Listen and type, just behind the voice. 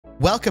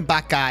Welcome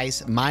back,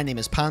 guys. My name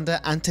is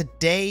Panda, and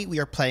today we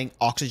are playing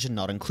Oxygen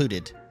Not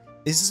Included.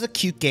 This is a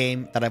cute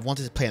game that I've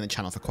wanted to play on the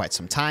channel for quite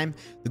some time.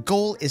 The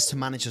goal is to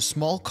manage a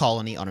small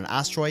colony on an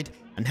asteroid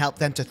and help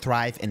them to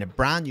thrive in a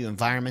brand new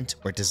environment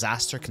where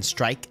disaster can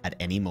strike at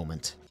any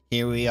moment.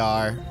 Here we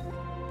are.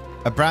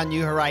 A brand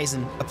new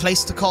horizon. A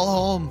place to call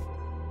home.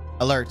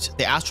 Alert.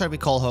 The asteroid we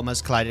call home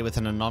has collided with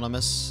an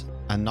anomalous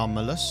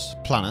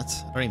planet.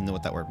 I don't even know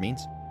what that word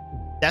means.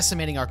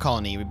 Decimating our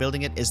colony.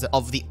 Rebuilding it is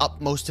of the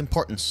utmost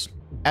importance.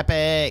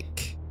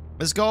 Epic.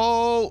 Let's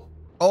go.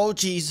 Oh,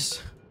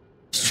 jeez.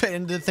 Straight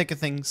into the thick of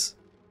things.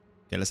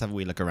 Okay, let's have a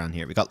wee look around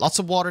here. We got lots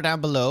of water down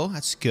below.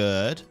 That's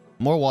good.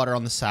 More water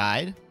on the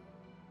side.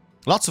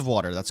 Lots of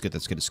water. That's good.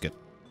 That's good. That's good.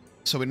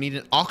 So we need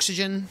an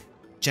oxygen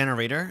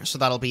generator. So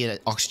that'll be an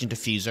oxygen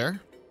diffuser.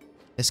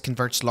 This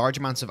converts large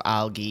amounts of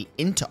algae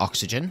into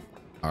oxygen.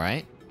 All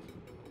right.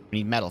 We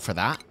need metal for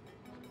that.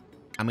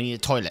 And we need a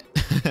toilet.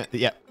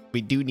 Yep.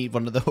 We do need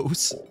one of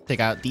those.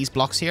 Dig out these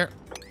blocks here.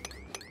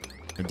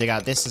 We'll dig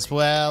out this as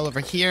well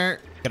over here.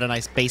 Get a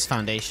nice base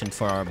foundation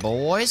for our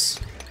boys.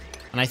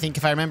 And I think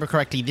if I remember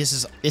correctly,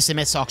 this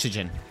emits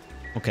oxygen.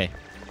 Okay.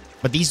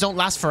 But these don't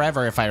last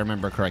forever if I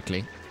remember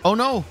correctly. Oh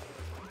no!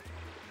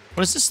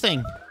 What is this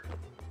thing?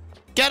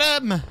 Get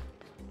him!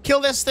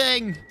 Kill this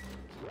thing!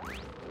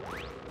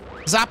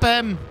 Zap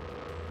him!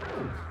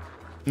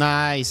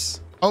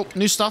 Nice. Oh,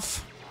 new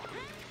stuff.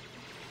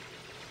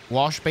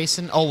 Wash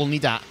basin. Oh, we'll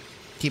need that.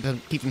 Keep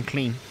them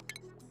clean.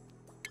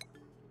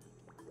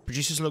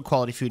 Produces low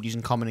quality food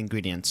using common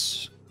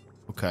ingredients.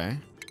 Okay.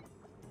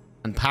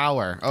 And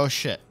power. Oh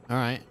shit.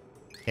 Alright.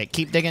 Okay,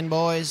 keep digging,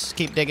 boys.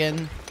 Keep digging.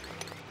 Get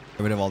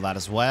rid of all that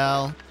as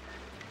well.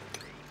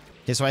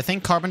 Okay, so I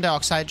think carbon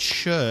dioxide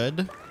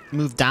should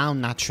move down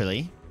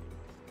naturally.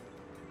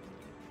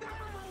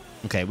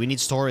 Okay, we need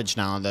storage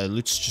now. The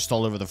loot's just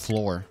all over the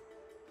floor.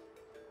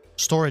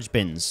 Storage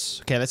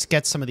bins. Okay, let's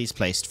get some of these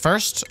placed.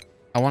 First,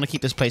 I want to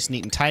keep this place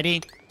neat and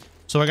tidy.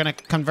 So we're going to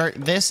convert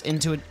this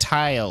into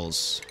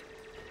tiles.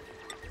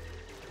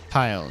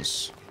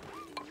 Tiles.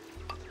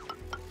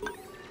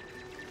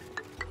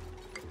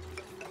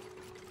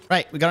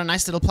 Right, we got a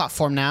nice little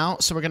platform now.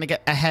 So we're going to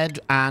get ahead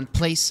and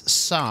place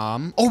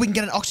some... Oh, we can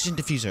get an oxygen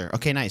diffuser.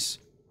 Okay, nice.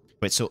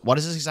 Wait, so what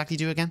does this exactly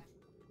do again?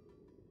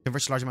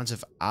 Converts large amounts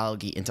of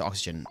algae into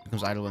oxygen.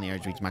 Becomes idle when the air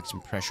reaches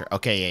maximum pressure.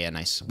 Okay, yeah,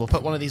 nice. We'll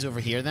put one of these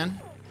over here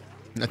then.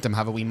 Let them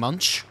have a wee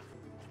munch.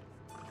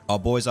 Our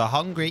boys are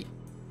hungry.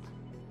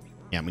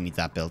 Yeah, we need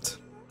that built.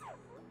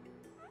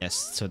 Yes,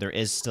 so there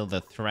is still the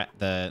threat,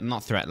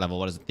 not threat level,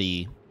 what is it?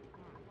 The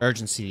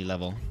urgency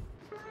level.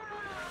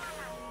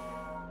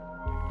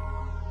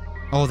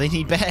 Oh, they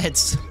need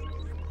beds.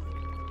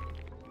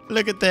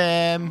 Look at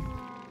them.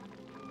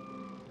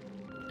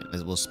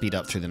 We'll speed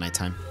up through the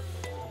nighttime.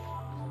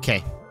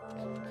 Okay.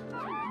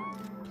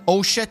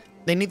 Oh shit,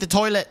 they need the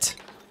toilet.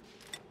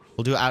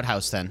 We'll do an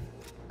outhouse then.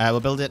 We'll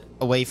build it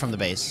away from the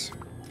base.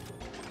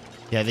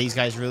 Yeah, these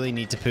guys really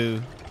need to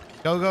poo.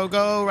 Go, go,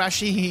 go,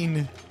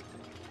 RASHIN.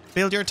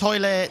 Build your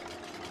toilet.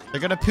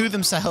 They're gonna poo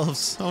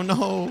themselves. Oh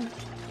no.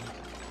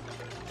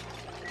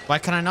 Why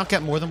can I not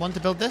get more than one to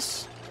build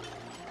this?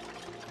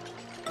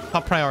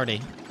 Top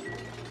priority.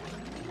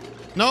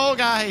 No,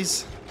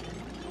 guys.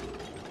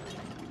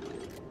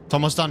 It's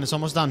almost done. It's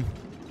almost done.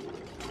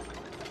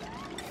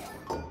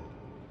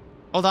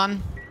 Hold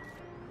on.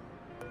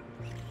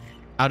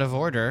 Out of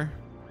order.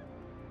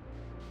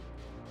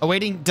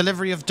 Awaiting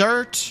delivery of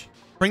dirt.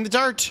 Bring the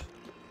dirt.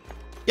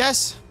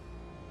 Yes.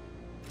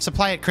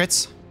 Supply it,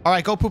 CRITZ. All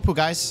right, go poo-poo,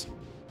 guys.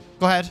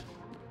 Go ahead.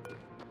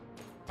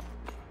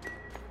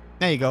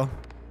 There you go.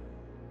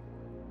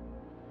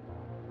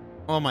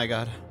 Oh my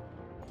god.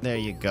 There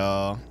you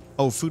go.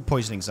 Oh, food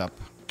poisoning's up.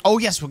 Oh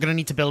yes, we're gonna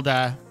need to build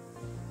a...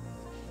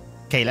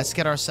 Okay, let's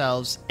get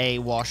ourselves a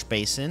wash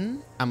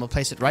basin. And we'll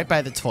place it right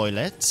by the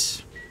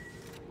toilet.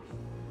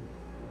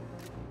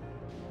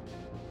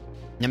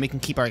 And then we can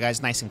keep our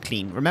guys nice and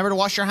clean. Remember to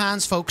wash your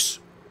hands, folks.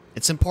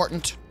 It's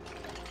important.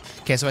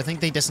 Okay, so I think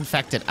they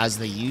disinfect it as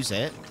they use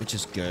it, which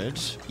is good.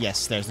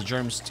 Yes, there's the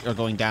germs are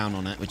going down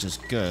on it, which is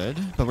good.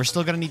 But we're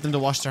still going to need them to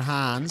wash their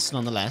hands,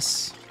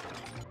 nonetheless.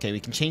 Okay,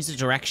 we can change the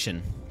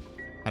direction.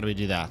 How do we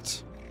do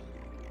that?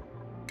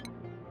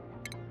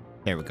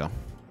 There we go.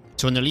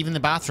 So when they're leaving the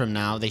bathroom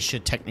now, they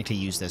should technically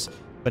use this.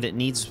 But it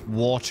needs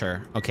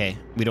water. Okay,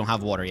 we don't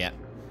have water yet.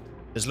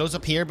 There's loads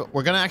up here, but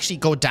we're going to actually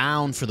go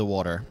down for the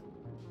water.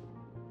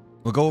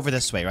 We'll go over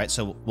this way, right?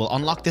 So we'll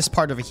unlock this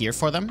part over here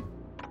for them.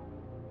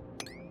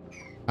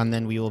 And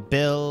then we will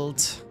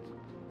build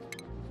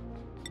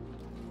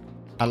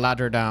a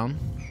ladder down.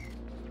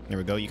 There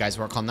we go. You guys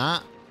work on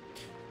that.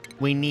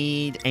 We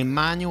need a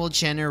manual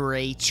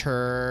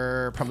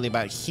generator probably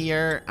about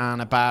here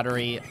and a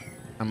battery.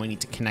 And we need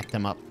to connect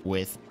them up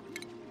with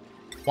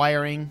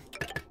wiring.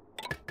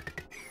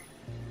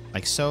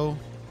 Like so.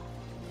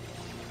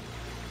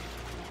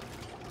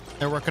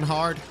 They're working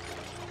hard.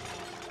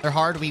 They're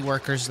hard-wee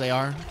workers, they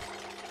are.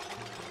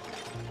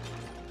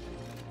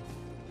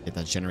 Get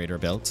that generator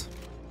built.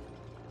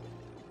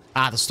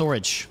 Ah, the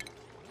storage.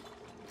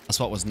 That's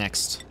what was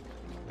next.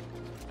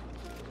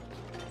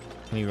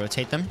 Can we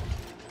rotate them?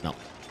 No.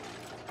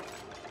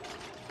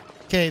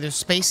 Okay, there's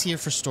space here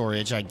for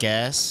storage, I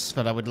guess.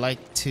 But I would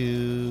like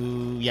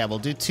to... Yeah, we'll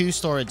do 2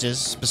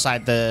 storages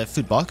beside the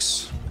food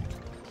box.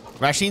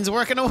 RASHIN's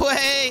working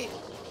away!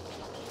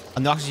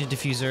 And the oxygen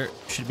diffuser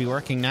should be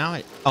working now.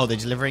 Oh, they're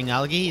delivering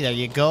algae. There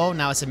you go.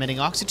 Now it's emitting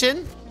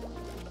oxygen.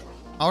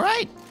 All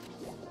right.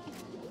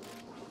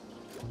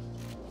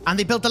 And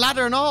they built the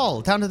ladder and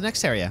all. Down to the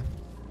next area.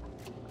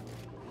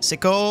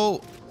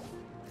 Sicko.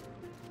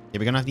 Yeah,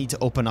 we're going to need to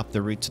open up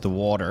the route to the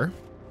water.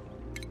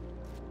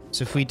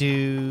 So if we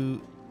do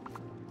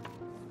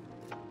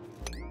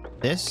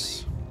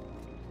this,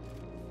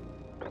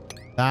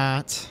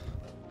 that,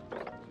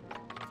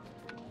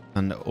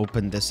 and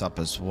open this up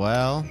as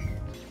well.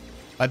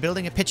 By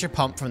building a pitcher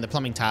pump from the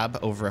plumbing tab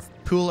over a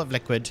pool of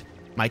liquid,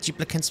 my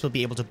duplicants will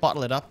be able to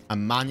bottle it up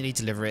and manually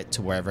deliver it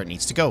to wherever it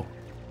needs to go.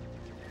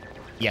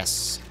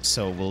 Yes,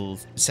 so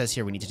it says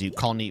here we need to do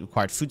colony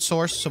required food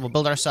source. So we'll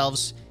build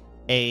ourselves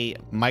a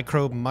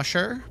microbe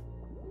musher.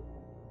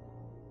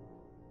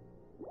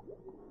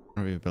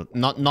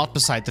 Not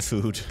beside the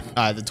food.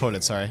 The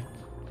toilet, sorry.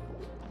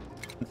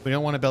 We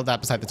don't want to build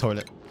that beside the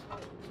toilet.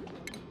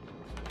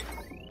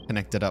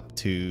 Connect it up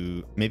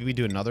to... Maybe we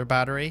do another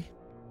battery.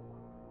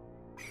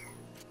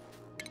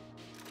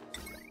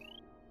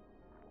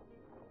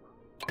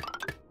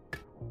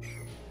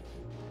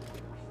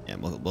 Yeah,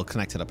 we'll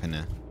connect it up in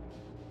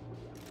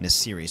a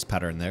series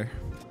pattern there.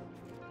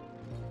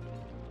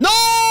 No!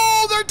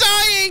 They're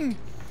dying!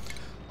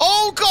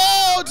 Oh,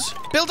 God!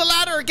 Build a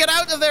ladder. Get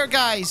out of there,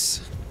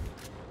 guys.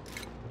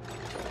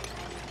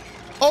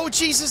 Oh,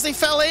 Jesus, they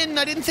fell in.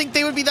 I didn't think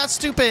they would be that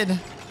stupid.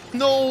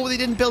 No, they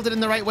didn't build it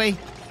in the right way.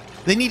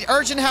 They need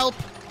urgent help.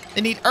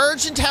 They need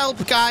urgent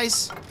help,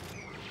 guys.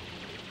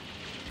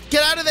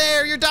 Get out of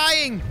there. You're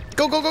dying.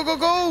 Go, go, go, go,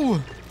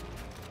 go.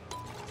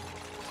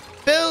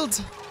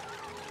 Build.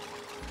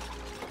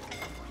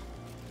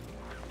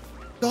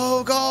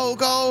 Go, go,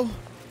 go.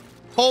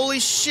 Holy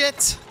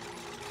shit.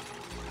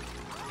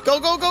 Go,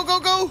 go, go,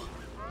 go, go.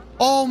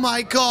 Oh,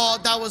 my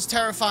God. That was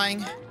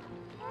terrifying.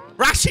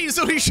 RASHIN's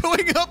only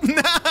showing up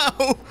now.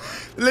 A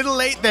little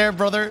late there,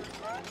 brother.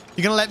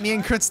 You gonna let me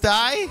and CRITZ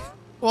die?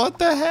 What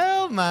the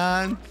hell,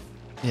 man?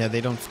 Yeah,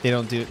 they're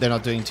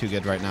not doing too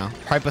good right now.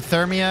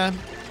 Hypothermia.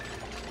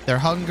 They're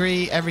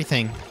hungry.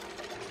 Everything.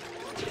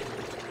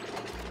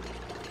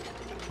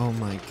 Oh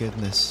my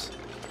goodness.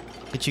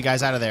 Get you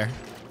guys out of there.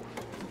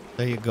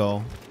 There you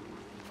go.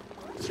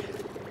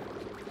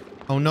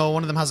 Oh no,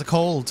 one of them has a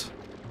cold.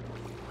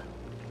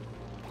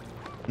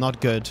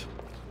 Not good.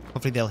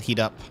 Hopefully they'll heat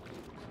up.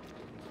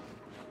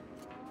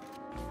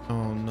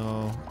 Oh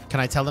no. Can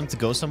I tell them to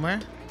go somewhere?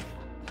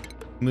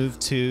 Move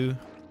to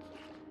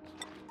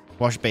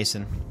wash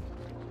basin.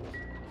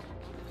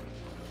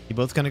 You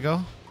both gonna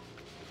go?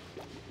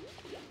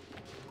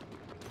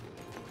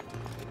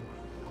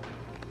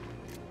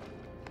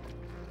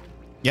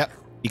 Yep.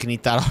 You can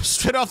eat that off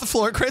straight off the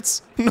floor,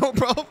 CRITZ. No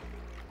problem.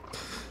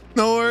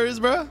 No worries,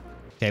 bro.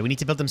 Okay, we need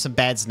to build them some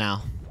beds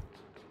now.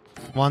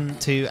 1,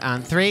 2,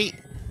 and 3.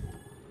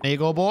 There you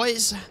go,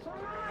 boys.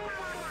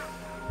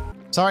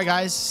 Sorry,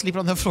 guys. Sleeping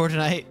on the floor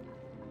tonight.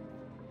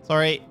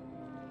 Sorry.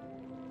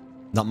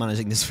 Not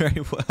managing this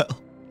very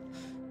well.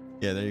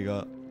 Yeah, there you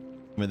go.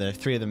 There are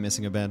 3 of them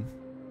missing a bed.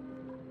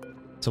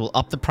 So we'll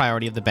up the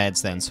priority of the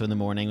beds then. So in the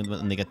morning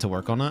when they get to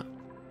work on it,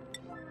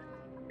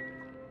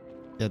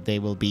 that they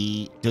will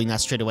be doing that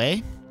straight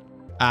away.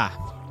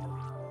 Ah.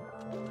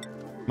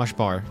 Mush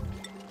bar.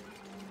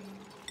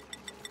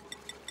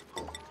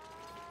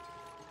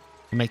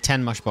 We'll make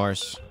 10 mush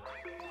bars.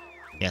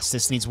 Yes,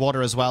 this needs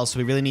water as well, so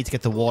we really need to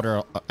get the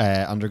water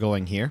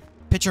undergoing here.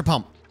 Pitcher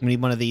pump. We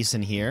need one of these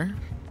in here.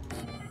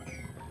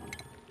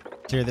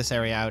 Clear this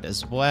area out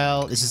as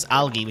well. This is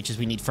algae, which is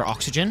we need for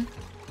oxygen.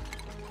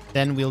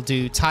 Then we'll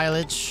do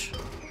TileX.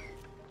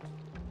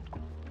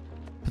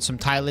 Put some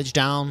TileX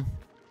down.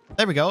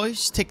 There we go.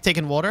 He's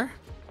taking water.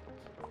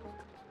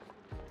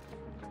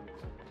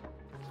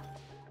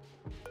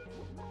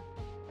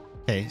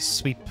 Okay,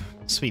 sweep.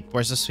 Sweep.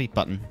 Where's the sweep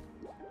button?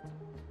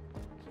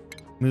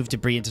 Move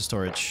debris into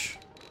storage.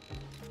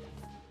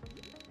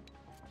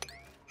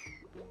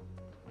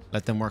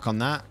 Let them work on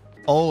that.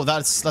 Oh,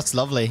 that's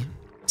lovely.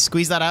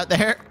 Squeeze that out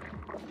there.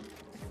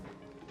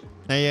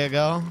 There you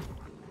go.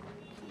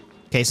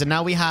 Okay, so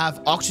now we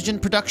have oxygen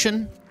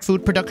production,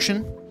 food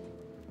production,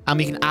 and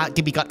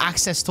we got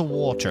access to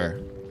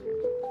water.